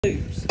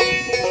blues.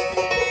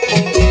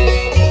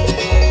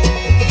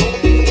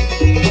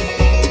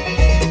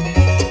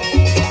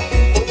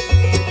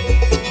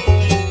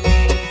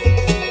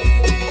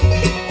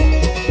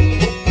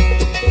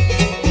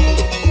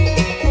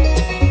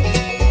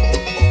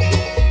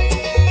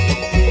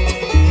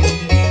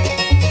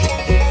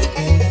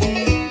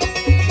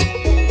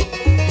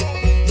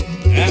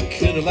 I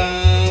could have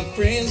lied,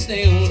 friends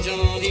down,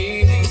 John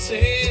Henry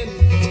said,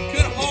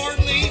 could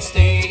hardly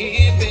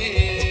stay in bed.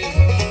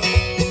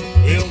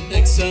 Well,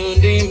 next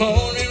Sunday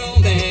morning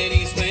on that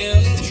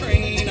eastbound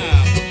train,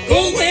 I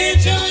go where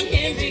John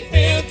Henry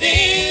fell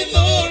dead,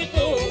 Lord,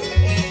 Lord,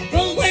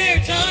 go where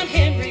John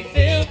Henry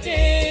fell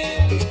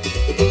dead.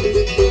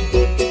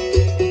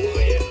 Oh,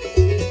 yeah.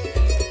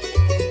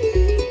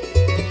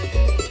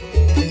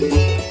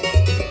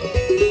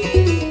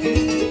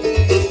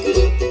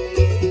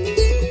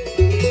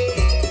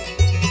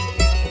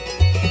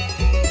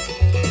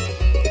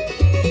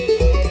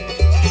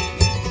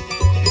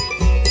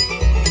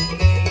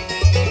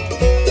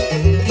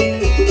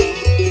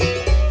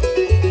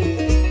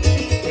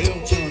 Well,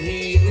 John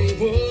Henry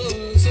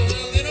was a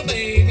little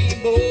baby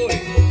boy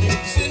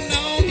sitting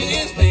on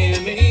his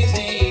mammy's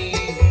knee.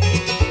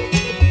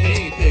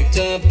 He picked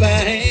up a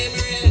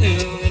hammer and a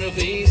little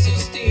piece of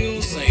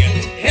steel,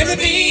 saying, "Ever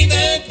be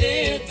the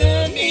death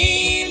of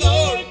me,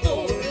 Lord,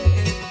 Lord,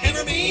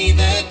 ever be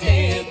the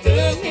death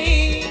of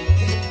me."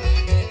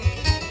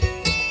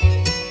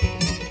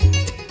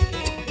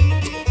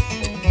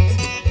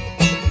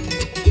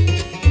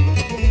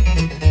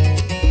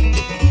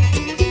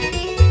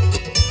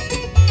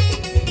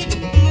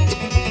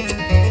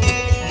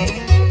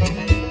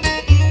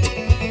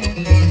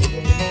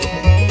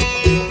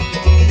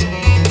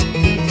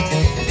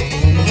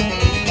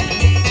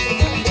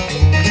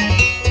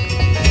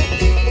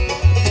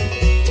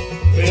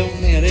 Well,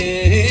 man,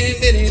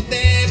 Biddy,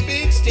 that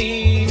big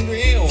steam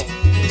drill,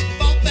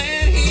 thought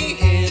that he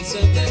had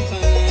something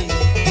fine.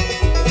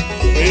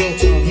 Well,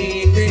 John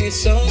Henry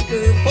sunk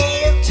her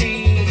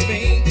 14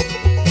 feet.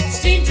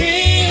 Steam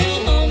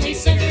drill only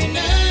sunk her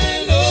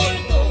 9, Lord,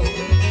 Lord.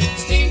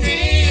 Steam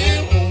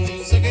drill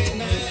only sunk her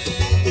 9.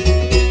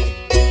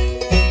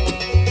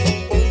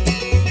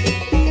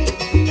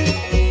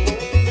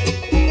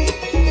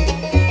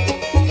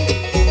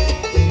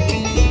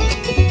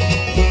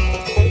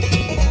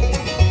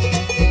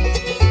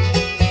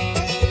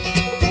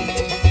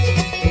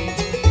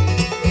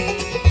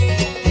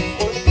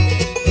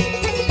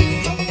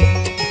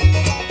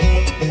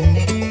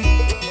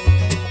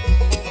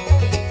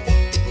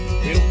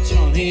 Well,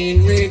 John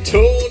Henry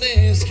told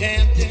his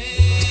captain,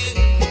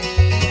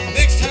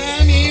 next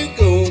time you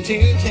go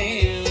to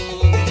town,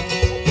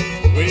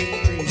 well,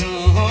 bring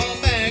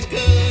John back a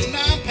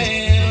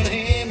 9-pound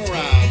hammer.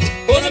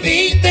 I'm gonna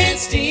beat that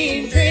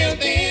steam drill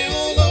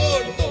down,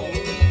 Lord, Lord,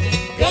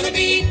 gonna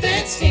beat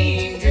that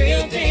steam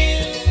drill down.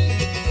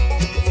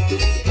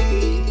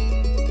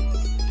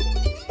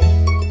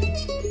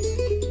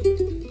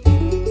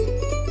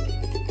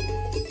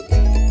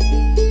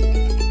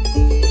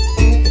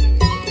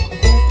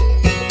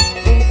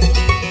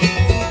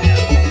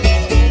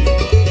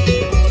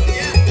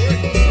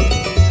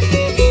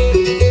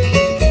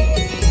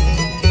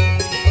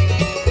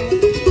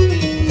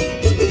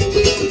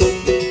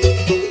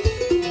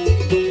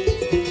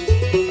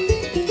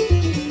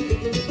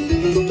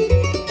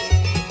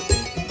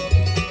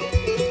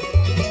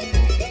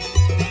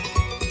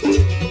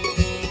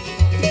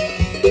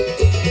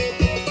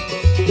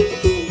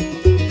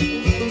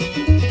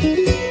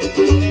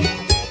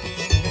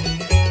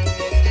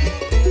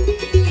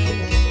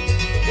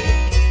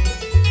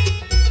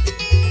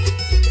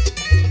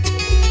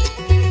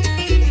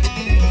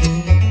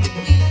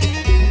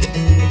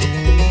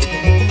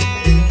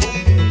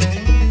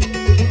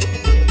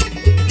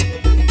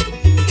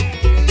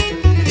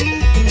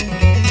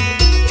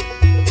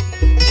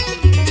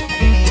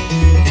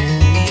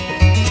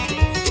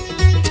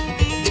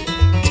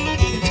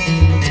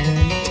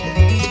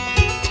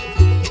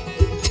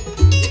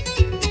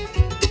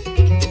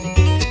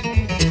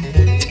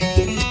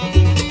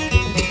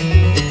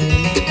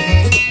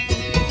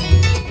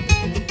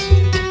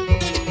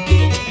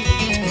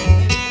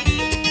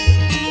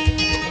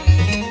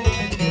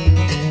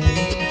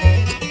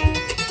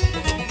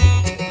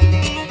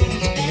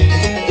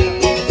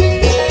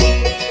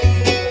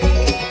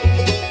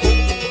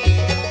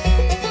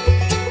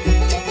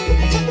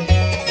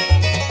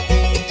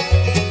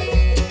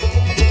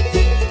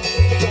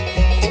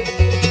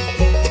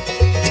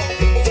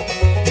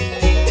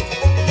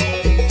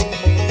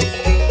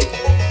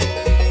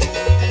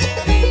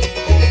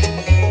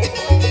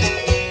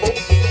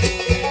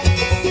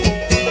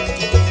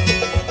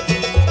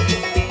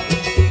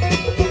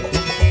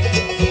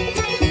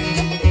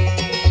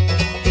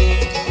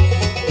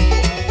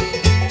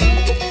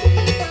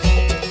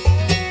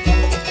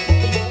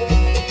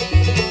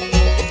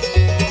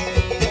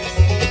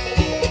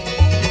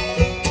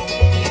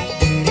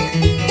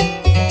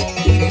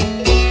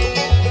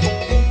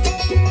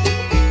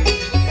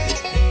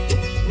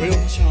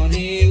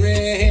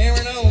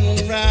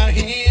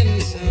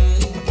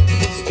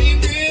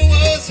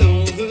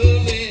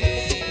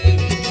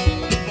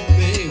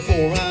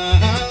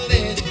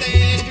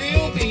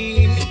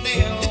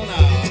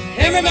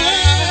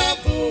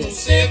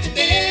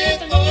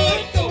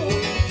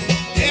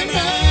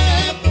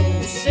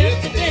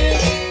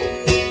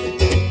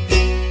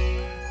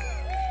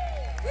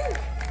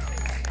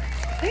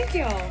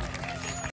 y'all.